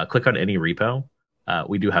on any repo,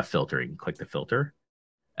 we do have filtering. Click the filter,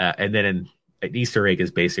 and then an Easter egg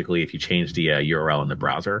is basically if you change the URL in the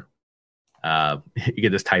browser, you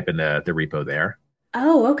can just type in the repo there.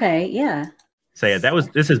 Oh, okay, yeah. So yeah,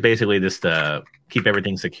 this is basically just to keep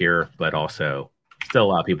everything secure, but also still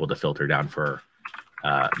allow people to filter down for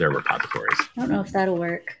their repositories. I don't know if that'll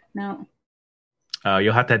work. No.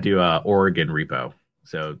 You'll have to do Oregon repo.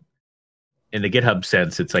 So in the GitHub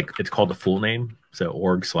sense, it's called the full name. So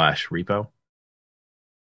org/repo.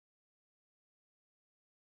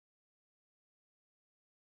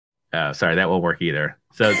 Sorry, that won't work either.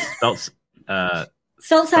 So it's spelled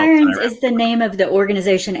Salt Sirens is the name of the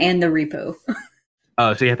organization and the repo.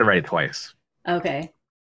 Oh, so you have to write it twice. Okay.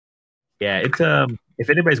 Yeah, it's if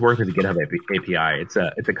anybody's worked with the GitHub API, it's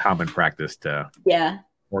a common practice to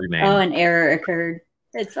org name. Oh, an error occurred.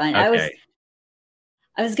 It's fine. Okay.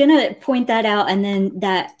 I was gonna point that out, and then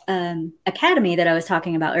that academy that I was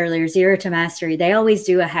talking about earlier, Zero to Mastery, they always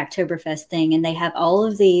do a Hacktoberfest thing, and they have all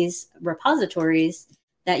of these repositories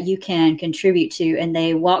that you can contribute to, and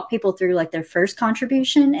they walk people through like their first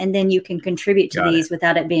contribution, and then you can contribute to these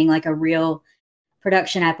without it being like a real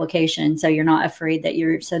production application. So you're not afraid that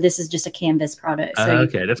so this is just a Canvas product. So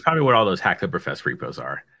okay, that's probably what all those Hacktoberfest repos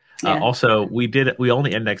are. Yeah. Also, we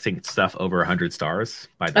only indexing stuff over 100 stars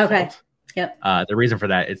by default. Okay. Yep. The reason for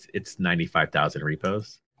that it's 95,000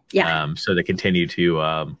 repos. Yeah. So they continue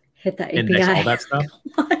to hit that index API. all that stuff.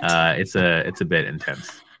 It's a bit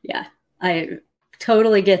intense. Yeah, I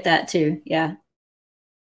totally get that too. Yeah.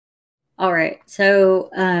 All right.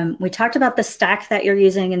 So we talked about the stack that you're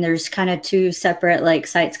using, and there's kind of two separate like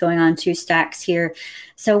sites going on, two stacks here.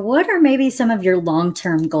 So what are maybe some of your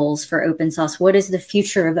long-term goals for OpenSauce? What does the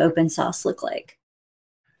future of OpenSauce look like?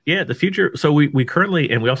 Yeah, the future. So we currently,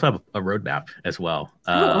 and we also have a roadmap as well.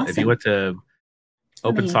 Awesome. If you went to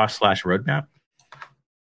OpenSauce/roadmap.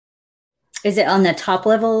 Is it on the top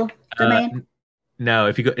level domain? No,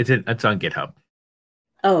 if you go, it's on GitHub.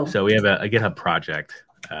 Oh. So we have a GitHub project.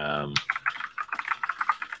 Not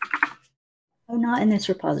in this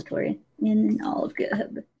repository. In all of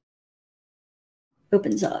GitHub.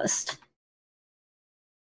 OpenSauce.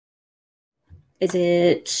 Is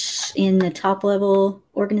it in the top level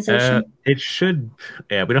organization? It should.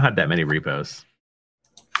 Yeah, we don't have that many repos.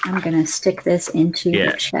 I'm gonna stick this into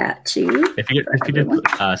the chat too. If you did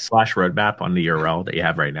 /roadmap on the URL that you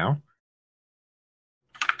have right now.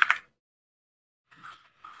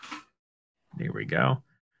 There we go.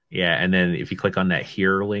 Yeah, and then if you click on that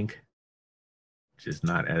here link, which is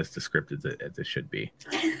not as descriptive as it should be.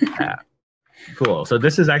 Cool. So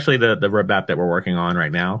this is actually the roadmap that we're working on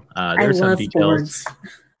right now. There's some details. Boards.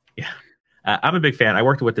 Yeah. I'm a big fan. I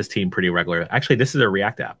worked with this team pretty regularly. Actually, this is a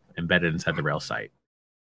React app embedded inside the Rails site.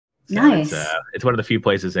 So nice. It's one of the few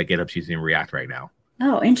places that GitHub's using React right now.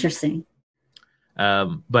 Oh, interesting.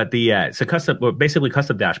 But it's a basically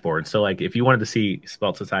custom dashboard. So like if you wanted to see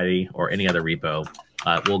Svelte Society or any other repo,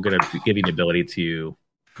 we're going to give you the ability to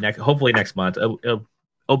hopefully next month.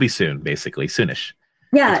 It'll be soon, basically soonish.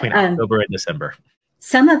 Yeah, between October and December.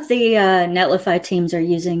 Some of the Netlify teams are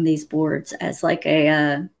using these boards as like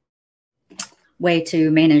a way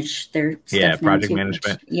to manage their stuff. Project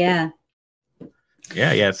management. Yeah.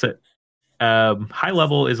 So high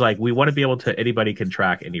level is like we want to be able to anybody can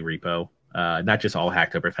track any repo, not just all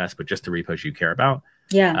Hacktoberfest, but just the repos you care about.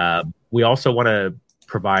 Yeah. We also want to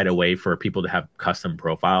provide a way for people to have custom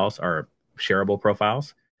profiles or shareable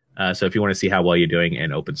profiles. So if you want to see how well you're doing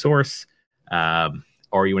in open source,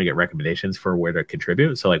 or you want to get recommendations for where to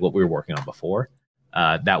contribute. So like what we were working on before,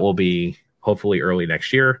 that will be hopefully early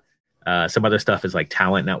next year. Some other stuff is like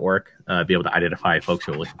Talent Network, be able to identify folks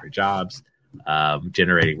who are looking for jobs,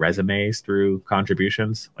 generating resumes through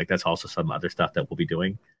contributions. Like that's also some other stuff that we'll be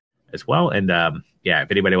doing as well. And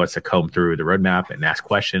if anybody wants to comb through the roadmap and ask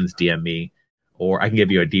questions, DM me, or I can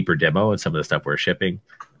give you a deeper demo and some of the stuff we're shipping.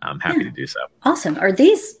 I'm happy to do so. Awesome. Are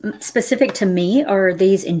these specific to me or are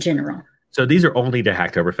these in general? So these are only to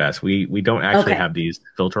Hacktoberfest. We don't actually have these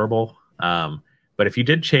filterable. But if you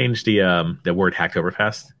did change the word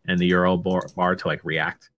Hacktoberfest and the URL bar to like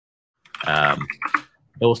React, it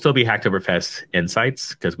will still be Hacktoberfest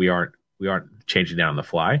Insights because we aren't changing that on the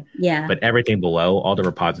fly. Yeah. But everything below, all the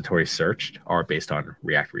repositories searched are based on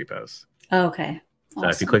React repos. Okay. So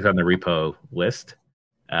if you click on the repo list,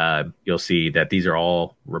 you'll see that these are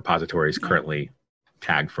all repositories currently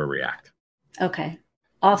tagged for React. Okay.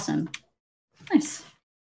 Awesome. Nice.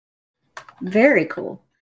 Very cool.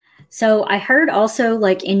 So I heard also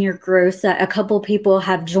like in your growth that a couple people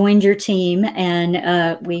have joined your team,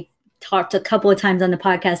 and we talked a couple of times on the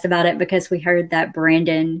podcast about it because we heard that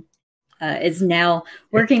Brandon is now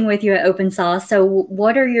working with you at Open Sauce. So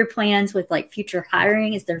what are your plans with like future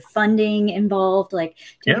hiring? Is there funding involved? Like,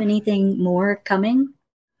 do you have anything more coming?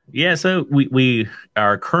 Yeah, so we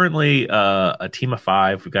are currently a team of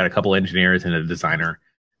 5. We've got a couple engineers and a designer.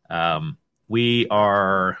 We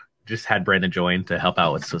are just had Brandon join to help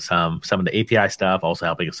out with some of the API stuff, also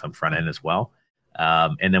helping with some front end as well.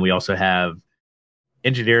 And then we also have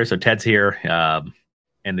engineers. So Ted's here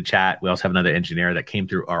in the chat. We also have another engineer that came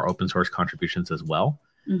through our open source contributions as well,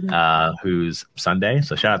 who's Sunday.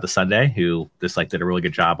 So shout out to Sunday, who just like did a really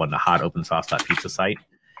good job on the hot opensauce.pizza site.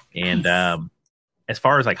 And as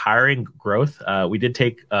far as like hiring growth, we did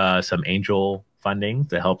take some angel funding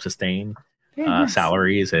to help sustain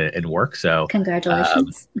salaries and work. So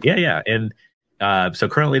congratulations. Yeah. And so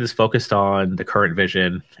currently just focused on the current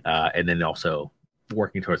vision and then also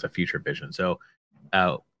working towards a future vision. So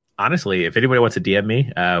honestly, if anybody wants to DM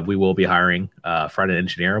me, we will be hiring a front-end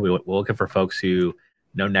engineer. We're looking for folks who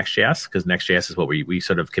know Next.js, because Next.js is what we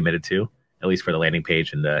sort of committed to, at least for the landing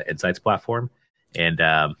page and the Insights platform. And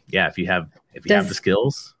if you have the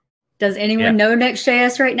skills. Does anyone know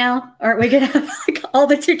Next.js right now? Aren't we going to have like all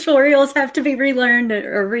the tutorials have to be relearned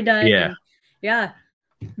or redone? Yeah.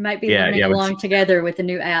 Might be learning along together with the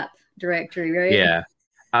new app directory, right? Yeah.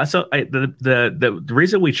 So the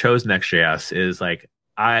reason we chose Next.js is like,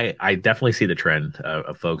 I definitely see the trend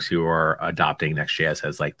of folks who are adopting Next.js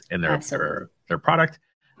as like in their product.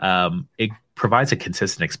 It provides a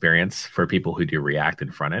consistent experience for people who do React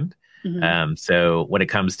and front end. So when it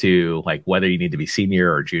comes to like whether you need to be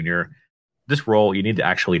senior or junior, this role, you need to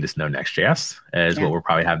actually just know Next.js is what we'll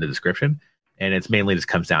probably have in the description. And it's mainly just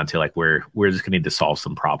comes down to like we're just going to need to solve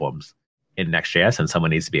some problems in Next.js, and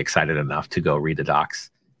someone needs to be excited enough to go read the docs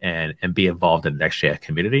and be involved in the Next.js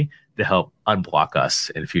community to help unblock us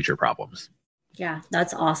in future problems. Yeah,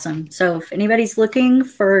 that's awesome. So if anybody's looking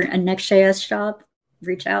for a Next.js job,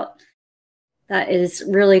 reach out. That is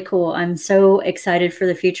really cool. I'm so excited for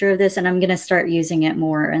the future of this, and I'm going to start using it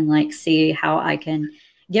more and like see how I can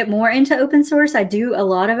get more into open source. I do a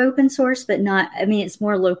lot of open source, but it's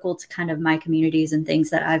more local to kind of my communities and things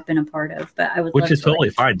that I've been a part of, but I would Which is totally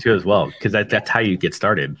fine too, as well. Cause that's how you get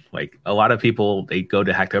started. Like a lot of people, they go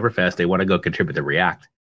to Hacktoberfest, they want to go contribute to React,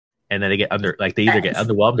 and then they get they either get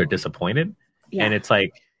underwhelmed or disappointed. Yeah. And it's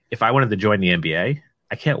like, if I wanted to join the NBA,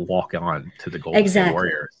 I can't walk on to the Golden State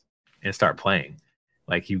Warriors and start playing.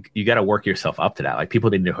 Like you got to work yourself up to that. Like people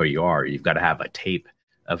didn't know who you are. You've got to have a tape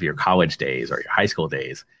of your college days or your high school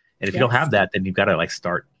days. And if you don't have that, then you've got to like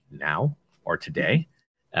start now or today.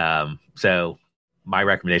 So my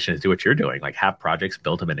recommendation is do what you're doing, like have projects,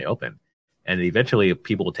 build them in the open. And eventually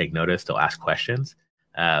people will take notice, they'll ask questions.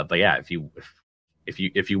 But yeah, if you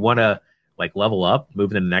want to like level up,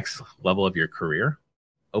 move to the next level of your career,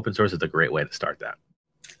 open source is a great way to start that.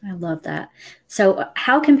 I love that. So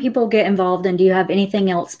how can people get involved, and do you have anything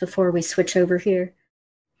else before we switch over here?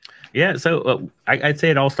 Yeah, so I'd say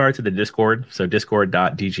it all starts at the Discord. So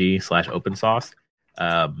discord.dg/opensauce.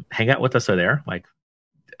 Hang out with us there. Like,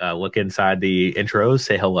 look inside the intros,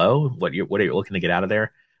 say hello. What are you looking to get out of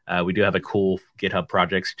there? We do have a cool GitHub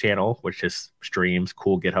projects channel, which just streams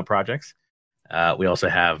cool GitHub projects. We also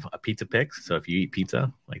have a pizza pics. So if you eat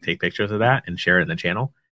pizza, like take pictures of that and share it in the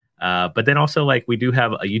channel. But then also like we do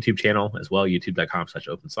have a YouTube channel as well,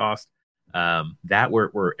 youtube.com/opensauce. That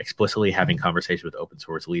we're explicitly having conversations with open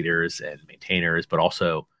source leaders and maintainers, but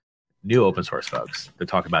also new open source folks to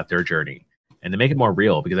talk about their journey and to make it more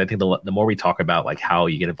real. Because I think the more we talk about like how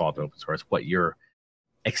you get involved in open source, what your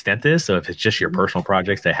extent is. So if it's just your personal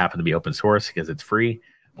projects that happen to be open source because it's free,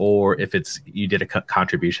 or if it's you did a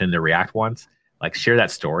contribution to React once, like share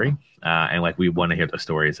that story. And like we want to hear those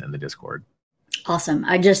stories in the Discord. Awesome.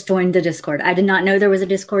 I just joined the Discord. I did not know there was a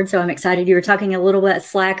Discord, so I'm excited. You were talking a little bit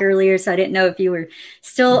Slack earlier, so I didn't know if you were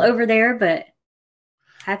still over there, but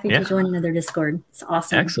happy to join another Discord. It's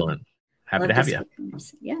awesome. Excellent. Happy to have you.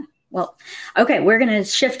 Yeah. Well, okay, we're going to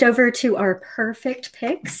shift over to our perfect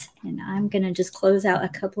picks, and I'm going to just close out a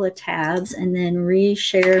couple of tabs and then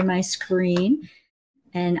reshare my screen,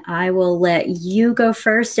 and I will let you go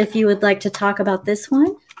first if you would like to talk about this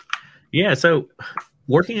one. Yeah, so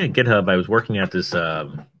working at GitHub, I was working at this,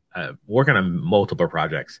 working on multiple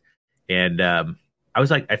projects. And I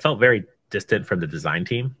felt very distant from the design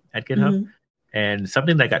team at GitHub. Mm-hmm. And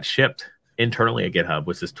something that got shipped internally at GitHub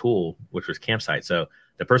was this tool, which was Campsite. So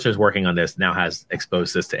the person who's working on this now has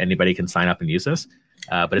exposed this to anybody can sign up and use this.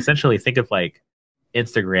 But essentially think of like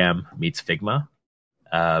Instagram meets Figma.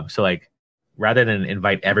 So like rather than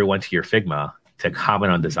invite everyone to your Figma to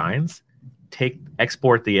comment on designs,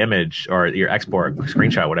 export the image or your export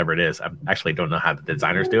screenshot, whatever it is. I actually don't know how the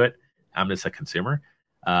designers do it. I'm just a consumer.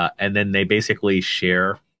 And then they basically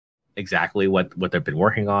share exactly what they've been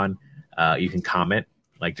working on. You can comment,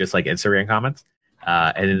 just like Instagram comments.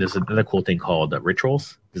 And then there's another cool thing called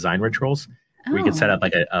rituals, design rituals, where you can set up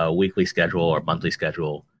like a weekly schedule or monthly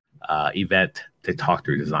schedule event to talk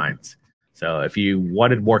through designs. So if you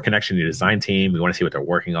wanted more connection to your design team, you want to see what they're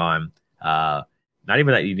working on, not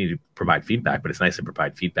even that you need to provide feedback, but it's nice to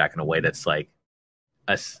provide feedback in a way that's like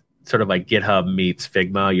a sort of like GitHub meets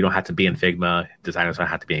Figma. You don't have to be in Figma. Designers don't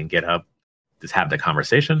have to be in GitHub. Just have the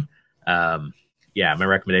conversation. My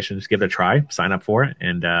recommendation is give it a try, sign up for it,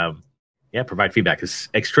 and provide feedback. It's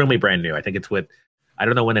extremely brand new. I think it's I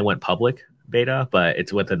don't know when they went public beta, but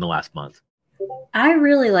it's within the last month. I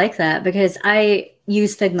really like that because I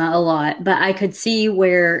use Figma a lot, but I could see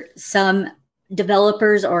where some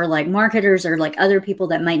developers or like marketers or like other people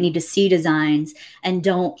that might need to see designs and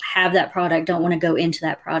don't have that product, don't want to go into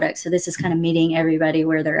that product. So this is kind of meeting everybody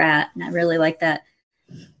where they're at. And I really like that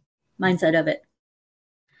mindset of it.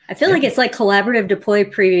 I feel like it's like collaborative deploy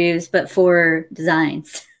previews, but for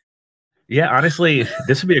designs. Yeah, honestly,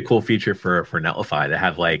 this would be a cool feature for Netlify to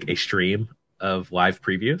have like a stream of live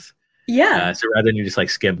previews. Yeah. So rather than you just like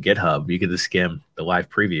skim GitHub, you could just skim the live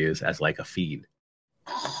previews as like a feed.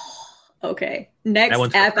 Okay.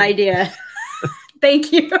 Next app idea.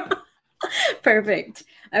 Thank you. Perfect.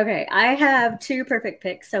 Okay. I have two perfect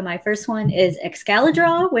picks. So my first one is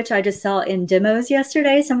Excalidraw, which I just saw in demos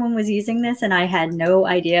yesterday. Someone was using this and I had no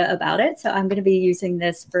idea about it. So I'm going to be using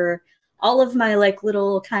this for all of my like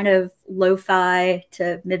little kind of lo-fi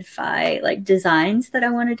to mid-fi like designs that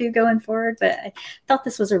I want to do going forward. But I thought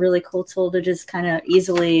this was a really cool tool to just kind of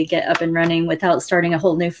easily get up and running without starting a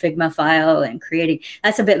whole new Figma file and creating.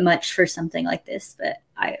 That's a bit much for something like this, but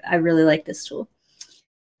I really like this tool.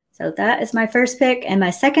 So that is my first pick. And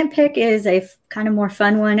my second pick is a kind of more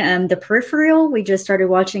fun one. The Peripheral, we just started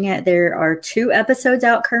watching it. There are 2 episodes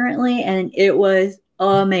out currently, and it was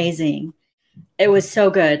amazing. It was so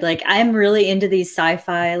good. Like, I'm really into these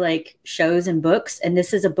sci-fi like shows and books, and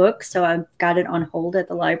this is a book, so I've got it on hold at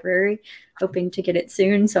the library, hoping to get it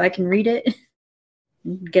soon so I can read it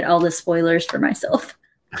and get all the spoilers for myself.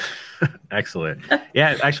 Excellent.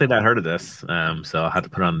 Yeah, actually not heard of this, so I'll have to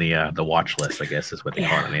put on the watch list, I guess is what they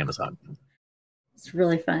call it on Amazon. It's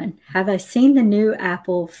really fun. Have I seen the new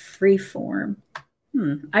Apple Freeform?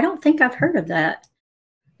 I don't think I've heard of that.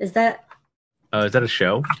 Is that a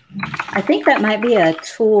show? I think that might be a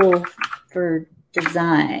tool for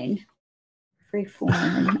design.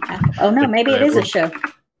 Freeform. Oh, no, maybe it is a show.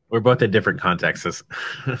 We're both in different contexts.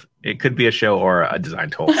 It could be a show or a design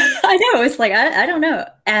tool. I know. It's like, I don't know.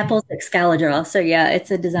 Apple's Excalidraw. So, yeah,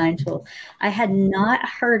 it's a design tool. I had not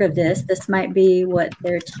heard of this. This might be what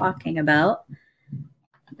they're talking about.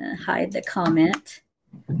 Hide the comment.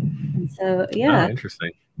 And so, yeah. Oh,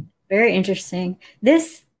 interesting. Very interesting.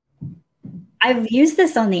 I've used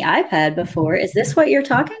this on the iPad before. Is this what you're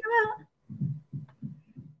talking about?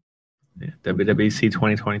 Yeah, WWDC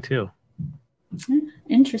 2022.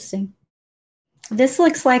 Interesting. This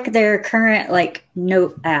looks like their current like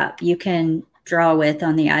note app you can draw with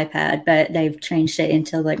on the iPad, but they've changed it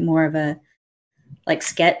into like more of a like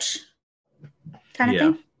sketch kind of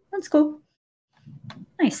thing. That's cool.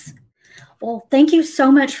 Nice. Well, thank you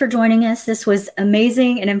so much for joining us. This was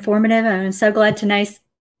amazing and informative. I'm so glad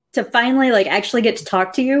to finally like actually get to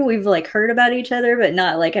talk to you. We've like heard about each other, but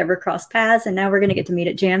not like ever crossed paths. And now we're going to get to meet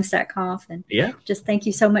at Jamstack And just thank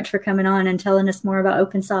you so much for coming on and telling us more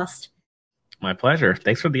about OpenSauced. My pleasure.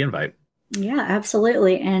 Thanks for the invite. Yeah,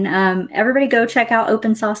 absolutely. And everybody go check out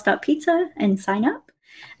opensauce.pizza and sign up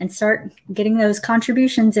and start getting those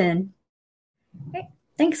contributions in. Okay,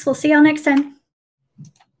 thanks. We'll see y'all next time.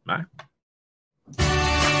 Bye.